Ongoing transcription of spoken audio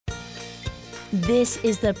This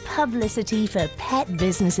is the Publicity for Pet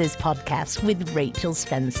Businesses podcast with Rachel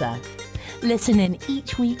Spencer. Listen in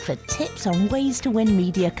each week for tips on ways to win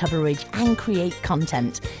media coverage and create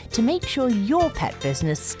content to make sure your pet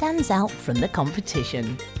business stands out from the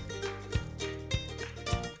competition.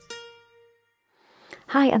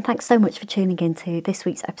 Hi, and thanks so much for tuning in to this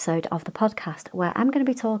week's episode of the podcast, where I'm going to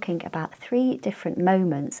be talking about 3 different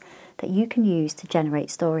moments that you can use to generate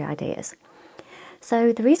story ideas.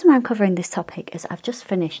 So the reason why I'm covering this topic is I've just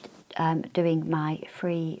finished doing my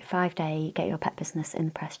free 5-day Get Your Pet Business in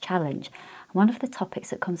the Press challenge. One of the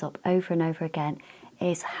topics that comes up over and over again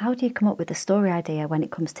is how do you come up with a story idea when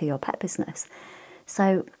it comes to your pet business?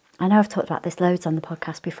 So I know I've talked about this loads on the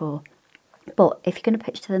podcast before, but if you're going to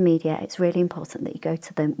pitch to the media, it's really important that you go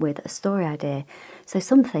to them with a story idea. So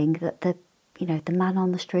something that the man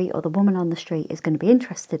on the street or the woman on the street is going to be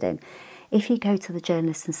interested in. If you go to the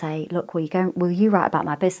journalist and say, look, will you write about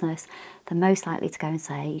my business? They're most likely to go and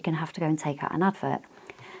say, you're going to have to go and take out an advert.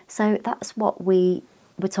 So that's what we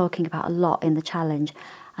were talking about a lot in the challenge.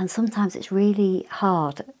 And sometimes it's really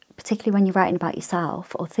hard, particularly when you're writing about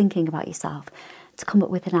yourself or thinking about yourself, to come up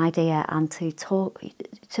with an idea and to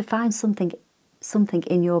find something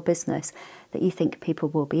in your business that you think people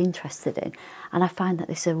will be interested in. And I find that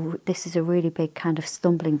this is a really big kind of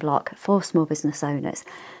stumbling block for small business owners.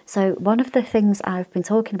 So one of the things I've been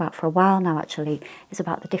talking about for a while now actually is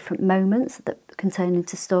about the different moments that can turn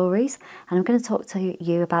into stories. And I'm going to talk to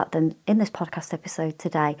you about them in this podcast episode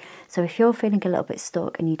today. So if you're feeling a little bit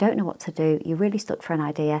stuck and you don't know what to do, you're really stuck for an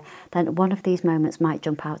idea, then one of these moments might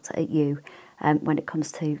jump out at you when it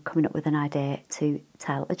comes to coming up with an idea to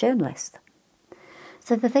tell a journalist.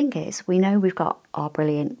 So the thing is, we know we've got our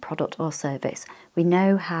brilliant product or service. We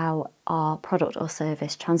know how our product or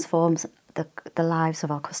service transforms the lives of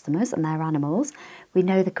our customers and their animals. We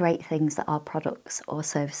know the great things that our products or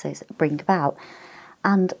services bring about.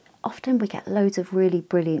 And often we get loads of really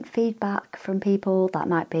brilliant feedback from people. That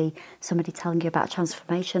might be somebody telling you about a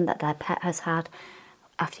transformation that their pet has had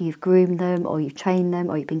after you've groomed them or you've trained them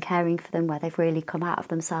or you've been caring for them, where they've really come out of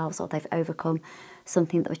themselves or they've overcome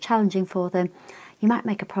something that was challenging for them. You might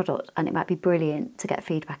make a product and it might be brilliant to get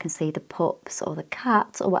feedback and see the pups or the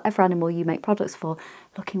cats or whatever animal you make products for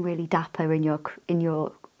looking really dapper in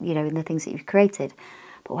the things that you've created.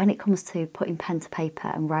 But when it comes to putting pen to paper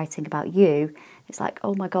and writing about you, it's like,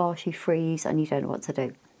 oh my gosh, you freeze and you don't know what to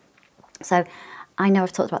do. So I know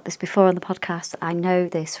I've talked about this before on the podcast. I know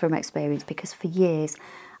this from experience because for years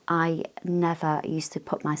I never used to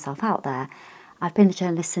put myself out there. I've been a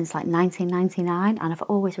journalist since like 1999 and I've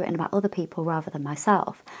always written about other people rather than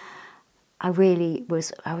myself. I was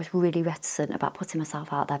really reticent about putting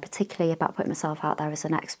myself out there, particularly about putting myself out there as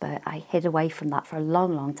an expert. I hid away from that for a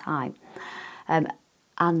long, long time.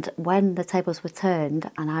 And when the tables were turned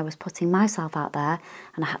and I was putting myself out there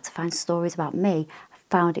and I had to find stories about me, I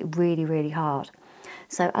found it really, really hard.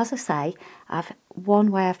 So as I say,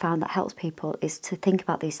 one way I found that helps people is to think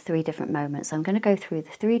about these 3 different moments. So I'm going to go through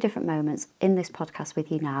the 3 different moments in this podcast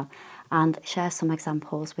with you now and share some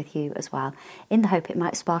examples with you as well, in the hope it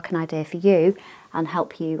might spark an idea for you and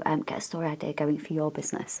help you get a story idea going for your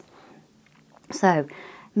business. So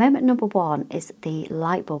moment number 1 is the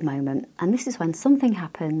light bulb moment. And this is when something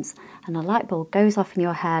happens and a light bulb goes off in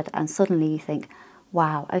your head and suddenly you think,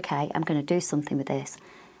 wow, okay, I'm going to do something with this.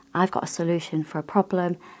 I've got a solution for a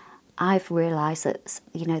problem. I've realised that,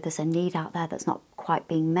 there's a need out there that's not quite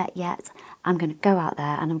being met yet. I'm going to go out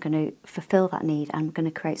there and I'm going to fulfil that need. I'm going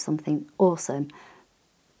to create something awesome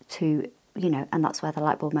and that's where the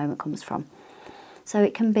light bulb moment comes from. So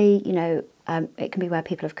it can be, it can be where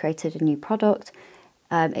people have created a new product.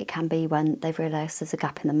 It can be when they've realised there's a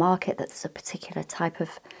gap in the market, that there's a particular type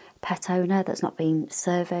of pet owner that's not being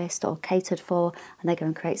serviced or catered for, and they go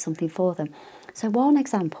and create something for them. So one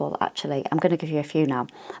example, actually, I'm going to give you a few now,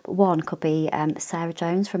 but one could be Sarah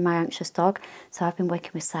Jones from My Anxious Dog. So I've been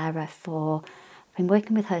working with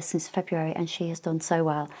her since February, and she has done so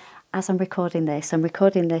well. As I'm recording this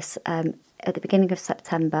at the beginning of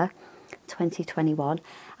September 2021,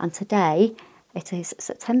 and today it is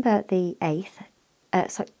September the 8th,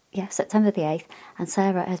 September the 8th, and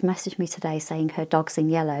Sarah has messaged me today saying her Dogs in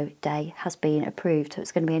Yellow Day has been approved. So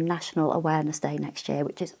it's going to be a National Awareness Day next year,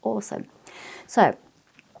 which is awesome. So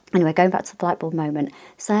anyway, going back to the light bulb moment,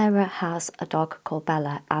 Sarah has a dog called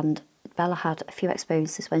Bella, and Bella had a few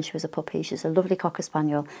experiences when she was a puppy. She's a lovely Cocker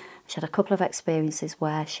Spaniel. She had a couple of experiences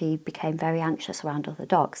where she became very anxious around other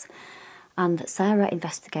dogs. And Sarah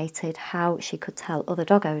investigated how she could tell other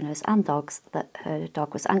dog owners and dogs that her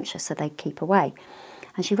dog was anxious so they'd keep away.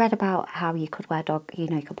 And she read about how you could wear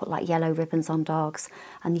you could put like yellow ribbons on dogs,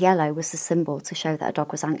 and yellow was the symbol to show that a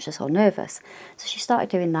dog was anxious or nervous. So she started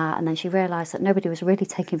doing that, and then she realised that nobody was really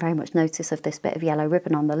taking very much notice of this bit of yellow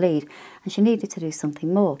ribbon on the lead, and she needed to do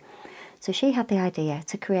something more. So she had the idea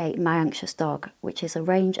to create My Anxious Dog, which is a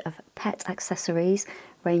range of pet accessories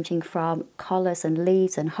ranging from collars and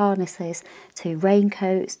leads and harnesses to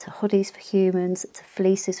raincoats to hoodies for humans to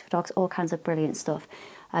fleeces for dogs, all kinds of brilliant stuff.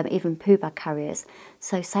 Even poo bag carriers.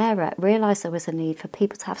 So Sarah realised there was a need for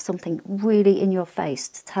people to have something really in your face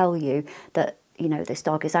to tell you that, this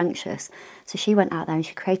dog is anxious. So she went out there and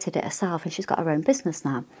she created it herself, and she's got her own business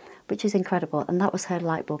now, which is incredible. And that was her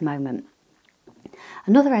light bulb moment.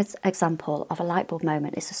 Another example of a light bulb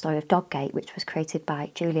moment is the story of Doggate, which was created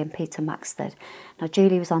by Julie and Peter Maxted. Now,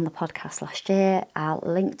 Julie was on the podcast last year. I'll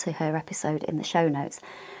link to her episode in the show notes.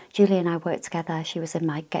 Julie and I worked together. She was in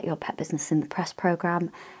my Get Your Pet Business in the Press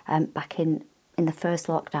programme back in the first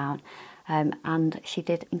lockdown, and she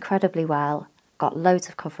did incredibly well, got loads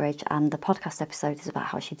of coverage, and the podcast episode is about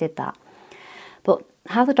how she did that. But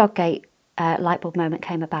how the Doggate light bulb moment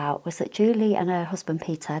came about was that Julie and her husband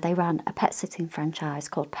Peter, they ran a pet sitting franchise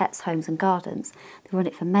called Pets, Homes and Gardens. They run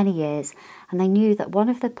it for many years, and they knew that one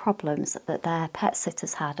of the problems that their pet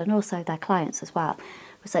sitters had, and also their clients as well,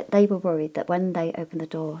 was that they were worried that when they opened the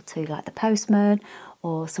door to like the postman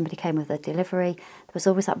or somebody came with a delivery, there was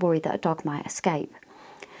always that worry that a dog might escape.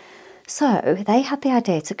 So they had the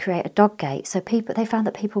idea to create a dog gate. So they found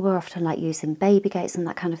that people were often like using baby gates and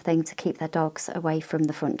that kind of thing to keep their dogs away from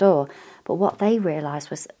the front door. But what they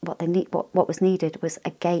realised was what was needed was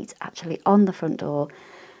a gate actually on the front door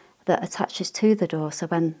that attaches to the door. So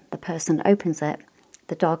when the person opens it,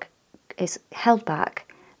 the dog is held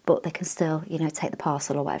back, but they can still, take the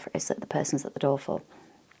parcel or whatever it is that the person's at the door for.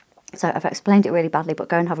 So I've explained it really badly, but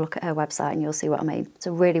go and have a look at her website and you'll see what I mean. It's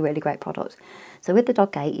a really, really great product. So with the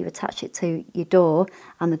dog gate, you attach it to your door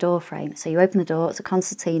and the door frame. So you open the door, it's a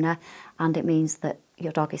concertina, and it means that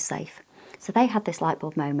your dog is safe. So they had this light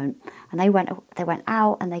bulb moment, and they went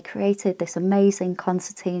out and they created this amazing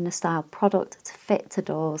concertina style product to fit to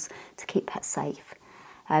doors to keep pets safe.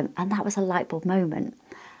 And that was a light bulb moment.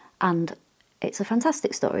 And it's a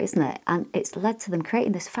fantastic story, isn't it? And it's led to them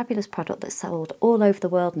creating this fabulous product that's sold all over the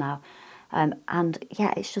world now. And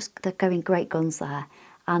yeah, they're going great guns there.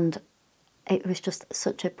 And it was just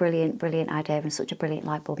such a brilliant, brilliant idea and such a brilliant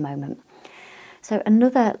light bulb moment. So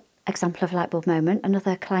another example of light bulb moment,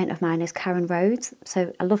 another client of mine is Karen Rhodes.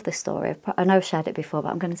 So I love this story. I know I've shared it before, but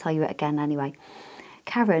I'm going to tell you it again anyway.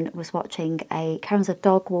 Karen was Karen's a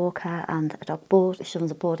dog walker and a dog board. She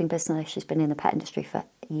runs a boarding business. She's been in the pet industry for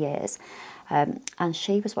years. And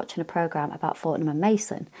she was watching a programme about Fortnum &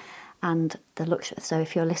 Mason and the luxury. So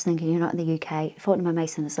if you're listening and you're not in the UK, Fortnum &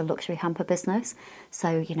 Mason is a luxury hamper business.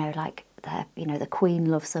 So, the Queen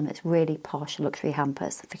loves them. It's really posh luxury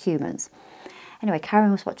hampers for humans. Anyway,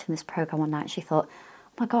 Karen was watching this programme one night and she thought,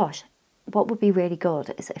 oh my gosh, what would be really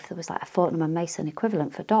good is if there was like a Fortnum & Mason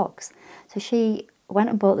equivalent for dogs. So she went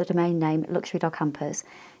and bought the domain name Luxury Dog Hampers.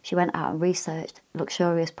 She went out and researched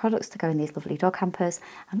luxurious products to go in these lovely dog hampers,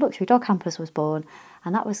 and Luxury Dog Hampers was born,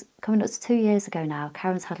 and that was coming up to 2 years ago now.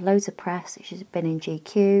 Karen's had loads of press. She's been in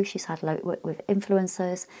GQ, she's had with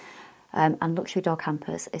influencers, and Luxury Dog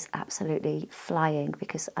Hampers is absolutely flying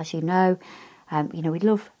because, as you know, we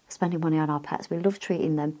love spending money on our pets. We love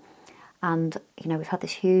treating them, and we've had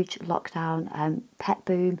this huge lockdown pet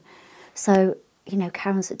boom. So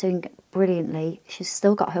Karen's doing brilliantly. She's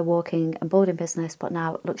still got her walking and boarding business, but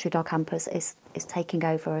now Luxury Dog Hampers is taking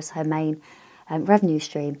over as her main revenue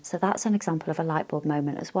stream. So that's an example of a light bulb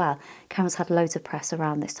moment as well. Karen's had loads of press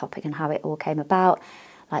around this topic and how it all came about,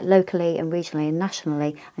 like locally and regionally and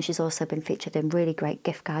nationally. And she's also been featured in really great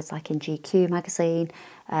gift guides like in GQ magazine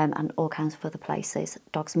and all kinds of other places,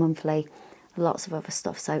 Dogs Monthly, lots of other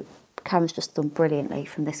stuff. So Karen's just done brilliantly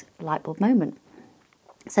from this light bulb moment.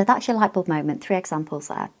 So that's your light bulb moment, 3 examples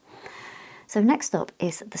there. So next up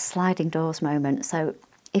is the sliding doors moment. So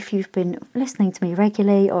if you've been listening to me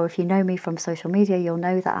regularly or if you know me from social media, you'll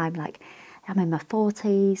know that I'm in my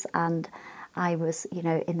 40s and I was, in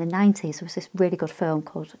the 90s, there was this really good film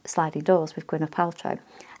called Sliding Doors with Gwyneth Paltrow.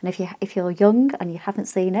 And if you're young and you haven't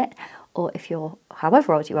seen it, or if you're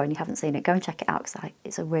however old you are and you haven't seen it, go and check it out because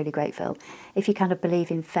it's a really great film. If you kind of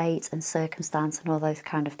believe in fate and circumstance and all those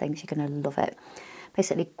kind of things, you're going to love it.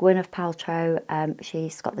 Basically, Gwyneth Paltrow,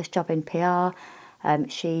 she's got this job in PR.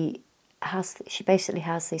 She basically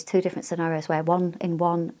has these 2 different scenarios where in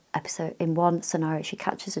one scenario she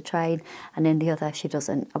catches a train and in the other she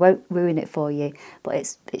doesn't. I won't ruin it for you, but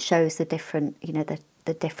it shows the different,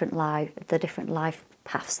 the different life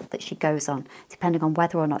paths that she goes on, depending on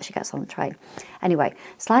whether or not she gets on the train. Anyway,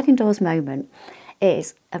 sliding doors moment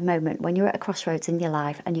is a moment when you're at a crossroads in your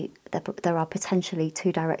life and there are potentially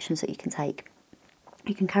two directions that you can take.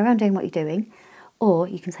 You can carry on doing what you're doing, or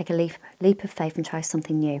you can take a leap of faith and try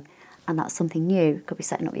something new. And that something new could be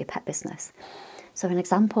setting up your pet business. So an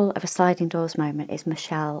example of a sliding doors moment is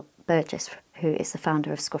Michelle Burgess, who is the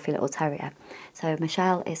founder of Scruffy Little Terrier. So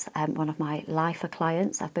Michelle is one of my lifer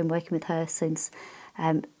clients. I've been working with her since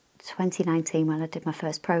 2019 when I did my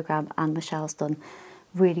first programme, and Michelle's done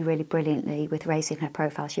really, really brilliantly with raising her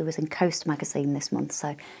profile. She was in Coast magazine this month,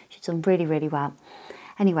 so she's done really, really well.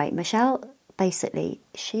 Anyway, Michelle, basically,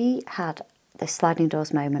 she had this sliding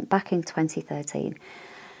doors moment back in 2013.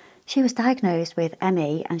 She was diagnosed with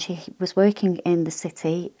ME and she was working in the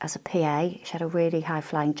city as a PA. She had a really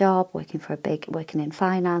high-flying job, working in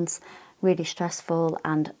finance, really stressful,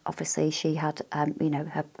 and obviously she had,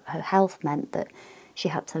 her health meant that she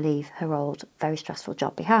had to leave her old, very stressful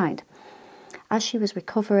job behind. As she was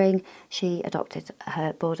recovering, she adopted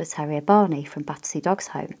her border terrier Barney from Battersea Dogs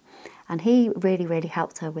Home, and he really, really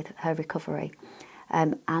helped her with her recovery.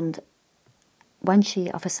 And when she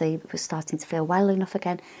obviously was starting to feel well enough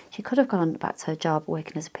again, she could have gone back to her job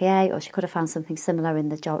working as a PA, or she could have found something similar in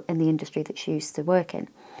the industry that she used to work in.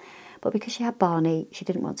 But because she had Barney, she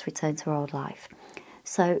didn't want to return to her old life.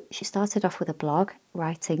 So she started off with a blog,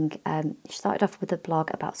 writing. She started off with a blog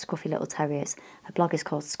about scruffy little terriers. Her blog is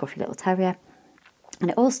called Scruffy Little Terrier. And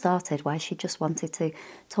it all started where she just wanted to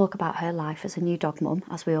talk about her life as a new dog mum,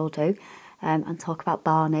 as we all do, and talk about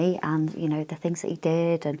Barney and, the things that he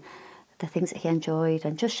did and the things that he enjoyed,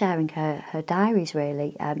 and just sharing her diaries,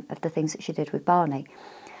 really, of the things that she did with Barney.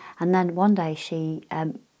 And then one day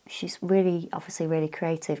she's really, obviously really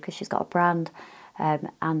creative because she's got a brand,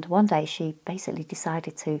 and one day she basically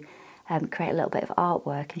decided to create a little bit of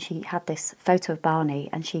artwork, and she had this photo of Barney,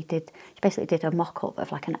 and she basically did a mock-up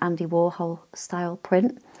of like an Andy Warhol style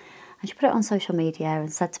print, and she put it on social media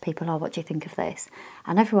and said to people, "Oh, what do you think of this?"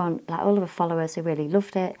 And everyone, like all of her followers, they really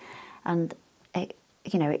loved it, and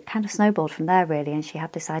it kind of snowballed from there, really, and she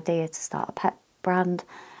had this idea to start a pet brand.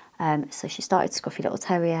 So she started Scruffy Little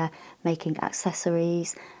Terrier, making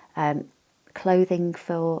accessories, clothing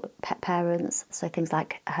for pet parents, so things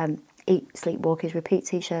like Eat, Sleep, Walkies, Repeat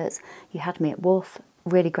t-shirts. You Had Me at Woof,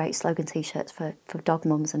 really great slogan t-shirts for dog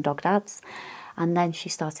mums and dog dads. And then she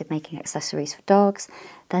started making accessories for dogs.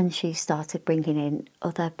 Then she started bringing in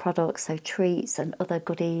other products, so treats and other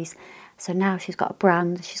goodies. So now she's got a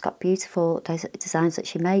brand, she's got beautiful designs that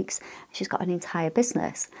she makes, she's got an entire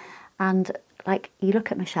business. And like, you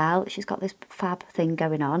look at Michelle, she's got this fab thing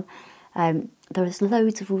going on. There's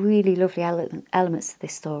loads of really lovely elements to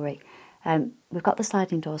this story. We've got the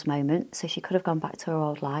sliding doors moment, so she could have gone back to her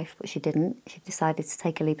old life, but she didn't. She decided to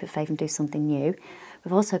take a leap of faith and do something new.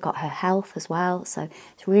 We've also got her health as well, so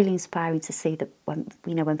it's really inspiring to see that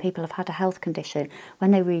when people have had a health condition, when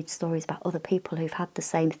they read stories about other people who've had the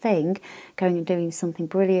same thing, going and doing something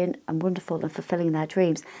brilliant and wonderful and fulfilling their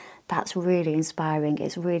dreams, that's really inspiring.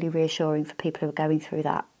 It's really reassuring for people who are going through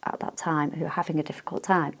that at that time, who are having a difficult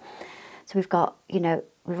time. So we've got,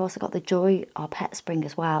 we've also got the joy our pets bring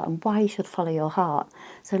as well, and why you should follow your heart.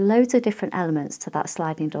 So loads of different elements to that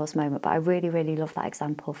sliding doors moment, but I really, really love that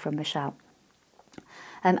example from Michelle.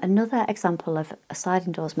 Another example of a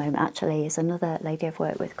sliding doors moment actually is another lady I've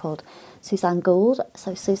worked with called Suzanne Gould.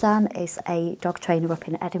 So Suzanne is a dog trainer up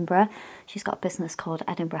in Edinburgh. She's got a business called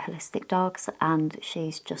Edinburgh Holistic Dogs, and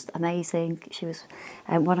she's just amazing. She was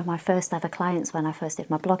one of my first ever clients when I first did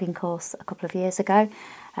my blogging course a couple of years ago,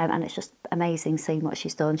 and it's just amazing seeing what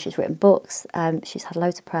she's done. She's written books, she's had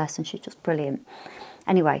loads of press, and she's just brilliant.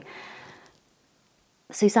 Anyway,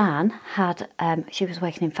 Suzanne she was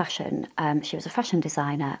working in fashion. She was a fashion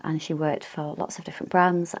designer, and she worked for lots of different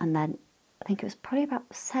brands. And then I think it was probably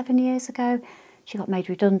about 7 years ago, she got made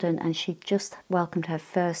redundant, and she just welcomed her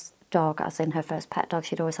first dog, as in her first pet dog.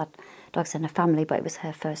 She'd always had dogs in her family, but it was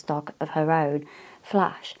her first dog of her own,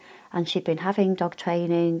 Flash. And she'd been having dog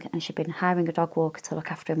training, and she'd been hiring a dog walker to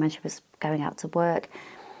look after him when she was going out to work.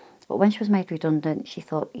 But when she was made redundant, she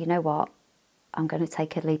thought, you know what? I'm going to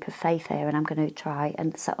take a leap of faith here, and I'm going to try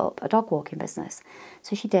and set up a dog walking business.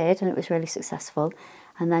 So she did, and it was really successful.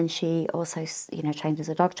 And then she also, trained as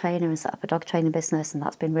a dog trainer and set up a dog training business, and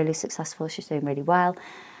that's been really successful. She's doing really well.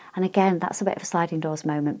 And again, that's a bit of a sliding doors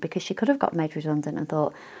moment, because she could have got made redundant and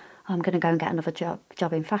thought, oh, I'm going to go and get another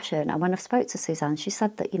job in fashion. And when I spoke to Suzanne, she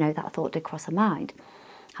said that, that thought did cross her mind.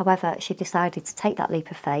 However, she decided to take that leap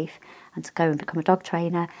of faith and to go and become a dog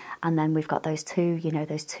trainer. And then we've got those two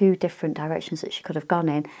different directions that she could have gone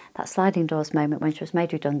in. That sliding doors moment when she was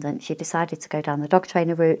made redundant, she decided to go down the dog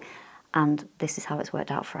trainer route. and this is how it's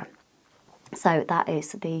worked out for her. So that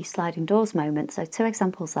is the sliding doors moment. So 2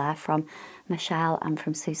 examples there from Michelle and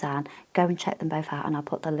from Suzanne. Go and check them both out, and I'll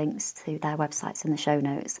put the links to their websites in the show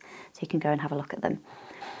notes so you can go and have a look at them.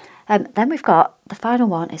 Then we've got the final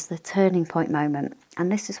one is the turning point moment.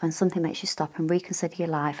 And this is when something makes you stop and reconsider your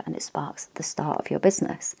life, and it sparks the start of your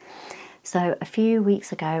business. So a few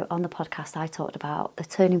weeks ago on the podcast, I talked about the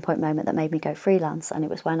turning point moment that made me go freelance. And it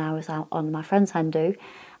was when I was out on my friend's hen do.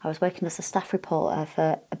 I was working as a staff reporter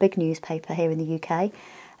for a big newspaper here in the UK.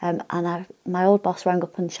 My old boss rang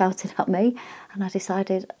up and shouted at me, and I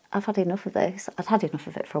decided I've had enough of this. I'd had enough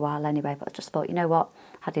of it for a while anyway, but I just thought, you know what,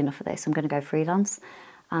 I had enough of this. I'm going to go freelance.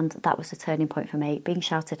 And that was a turning point for me, being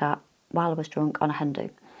shouted at while I was drunk on a hen do.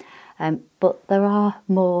 But there are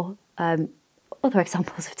more other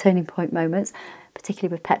examples of turning point moments,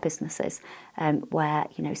 particularly with pet businesses, where,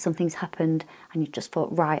 you know, something's happened and you just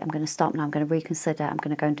thought, right, I'm going to stop now, I'm going to reconsider, I'm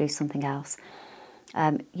going to go and do something else.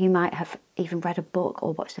 You might have even read a book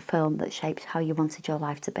or watched a film that shaped how you wanted your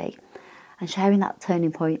life to be. And sharing that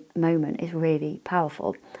turning point moment is really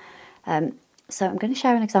powerful. So I'm going to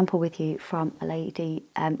share an example with you from a lady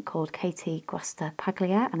called Katie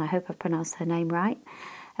Guastapaglia, and I hope I've pronounced her name right.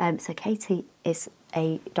 So Katie is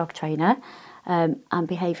a dog trainer and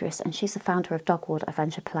behaviourist, and she's the founder of Dogwood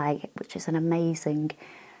Adventure Play, which is an amazing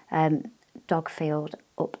dog field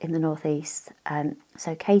up in the northeast.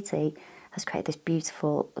 So Katie has created this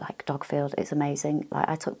beautiful dog field. It's amazing.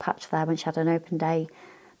 I took Patch there when she had an open day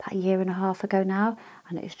about 1.5 years ago now,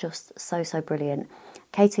 and it's just so brilliant.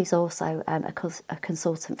 Katie's also a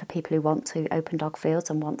consultant for people who want to open dog fields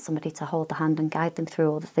and want somebody to hold the hand and guide them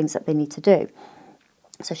through all the things that they need to do.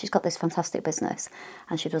 So she's got this fantastic business,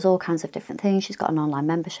 and she does all kinds of different things. She's got an online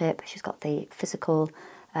membership, she's got the physical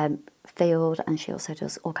field, and she also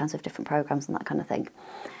does all kinds of different programs and that kind of thing.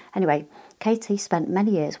 Anyway, Katie spent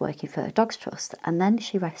many years working for Dogs Trust, and then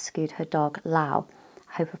she rescued her dog Lau.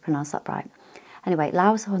 I hope I pronounced that right. Anyway,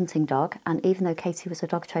 Lau's a hunting dog, and even though Katie was a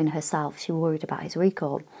dog trainer herself, she worried about his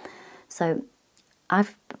recall. So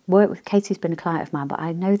I've worked with, Katie's been a client of mine, but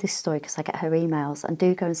I know this story because I get her emails, and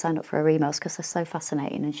do go and sign up for her emails because they're so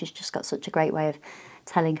fascinating, and she's just got such a great way of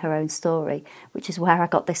telling her own story, which is where I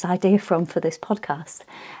got this idea from for this podcast.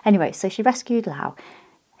 Anyway, so she rescued Lau.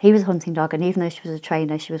 He was a hunting dog, and even though she was a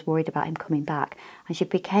trainer, she was worried about him coming back, and she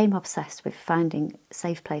became obsessed with finding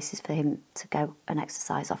safe places for him to go and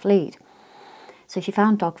exercise off lead. So she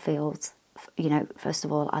found dog fields, first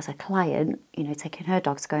of all, as a client, taking her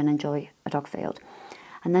dog to go and enjoy a dog field.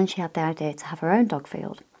 And then she had the idea to have her own dog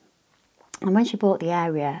field. And when she bought the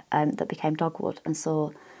area that became Dogwood and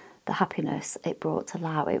saw the happiness it brought to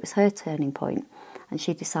Lau, it was her turning point. And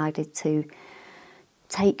she decided to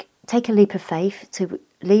take a leap of faith, to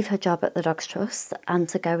leave her job at the Dogs Trust and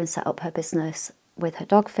to go and set up her business with her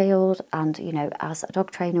dog field and, as a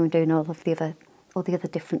dog trainer and doing all the other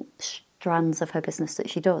different strands of her business that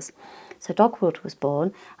she does. So Dogwood was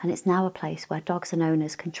born, and it's now a place where dogs and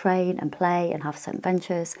owners can train and play and have certain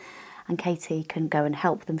adventures, and Katie can go and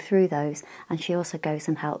help them through those. And she also goes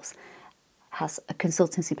and has a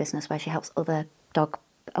consultancy business where she helps other dog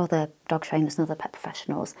trainers and other pet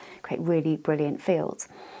professionals create really brilliant fields.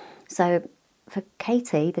 So for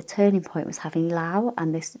Katie, the turning point was having Lau,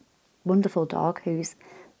 and this wonderful dog who's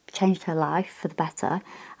changed her life for the better,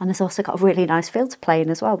 and has also got a really nice field to play in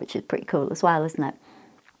as well, which is pretty cool as well, isn't it?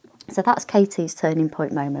 So that's Katie's turning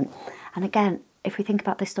point moment. And again, if we think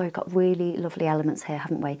about this story, we've got really lovely elements here,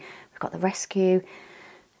 haven't we? We've got the rescue,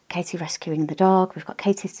 Katie rescuing the dog, we've got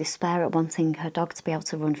Katie's despair at wanting her dog to be able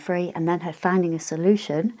to run free, and then her finding a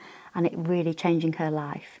solution and it really changing her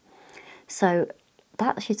life. So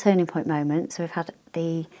that's your turning point moment. So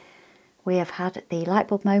we have had the light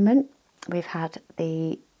bulb moment, we've had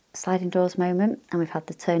the sliding doors moment, and we've had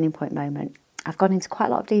the turning point moment. I've gone into quite a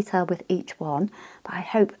lot of detail with each one, but I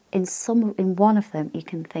hope in one of them you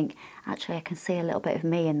can think, actually I can see a little bit of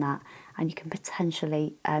me in that, and you can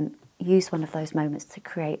potentially use one of those moments to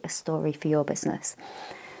create a story for your business.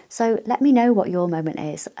 So let me know what your moment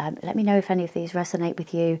is. Let me know if any of these resonate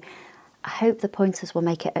with you. I hope the pointers will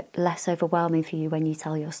make it less overwhelming for you when you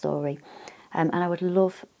tell your story. And I would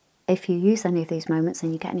love, if you use any of these moments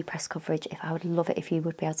and you get any press coverage, I would love it if you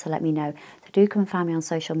would be able to let me know. So do come and find me on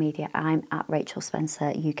social media. I'm at Rachel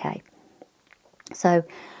Spencer UK. So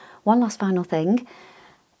one last final thing.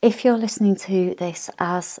 If you're listening to this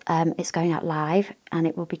as it's going out live, and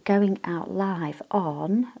it will be going out live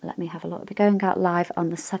on, let me have a look, it'll be going out live on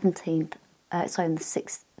the 17th,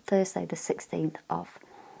 Thursday the 16th of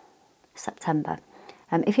September.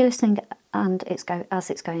 If you're listening and it's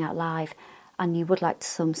going out live, and you would like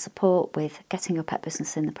some support with getting your pet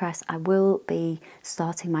business in the press, I will be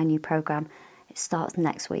starting my new programme. It starts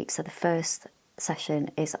next week, so the first session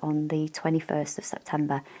is on the 21st of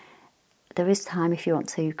September. There is time if you want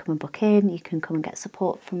to come and book in. You can come and get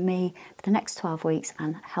support from me for the next 12 weeks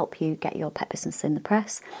and help you get your pet business in the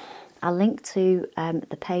press. I'll link to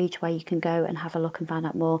the page where you can go and have a look and find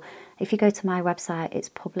out more. If you go to my website, it's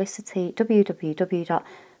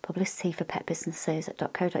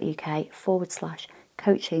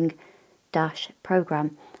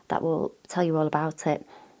www.publicityforpetbusinesses.co.uk/coaching-programme. That will tell you all about it.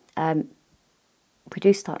 We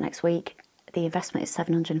do start next week. The investment is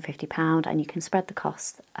 £750 and you can spread the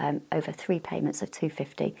cost over 3 payments of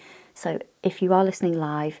 £250. So if you are listening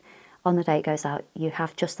live on the day it goes out, you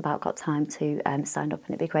have just about got time to sign up,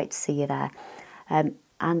 and it'd be great to see you there. And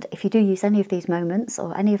if you do use any of these moments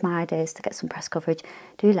or any of my ideas to get some press coverage,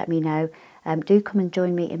 do let me know. Do come and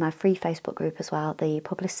join me in my free Facebook group as well, the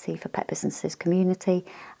Publicity for Pet Businesses community.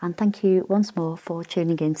 And thank you once more for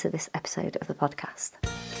tuning in to this episode of the podcast.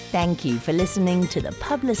 Thank you for listening to the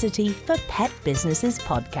Publicity for Pet Businesses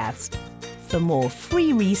podcast. For more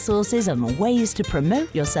free resources and ways to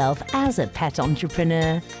promote yourself as a pet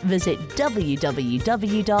entrepreneur, visit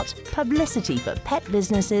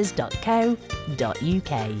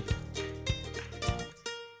www.publicityforpetbusinesses.co.uk.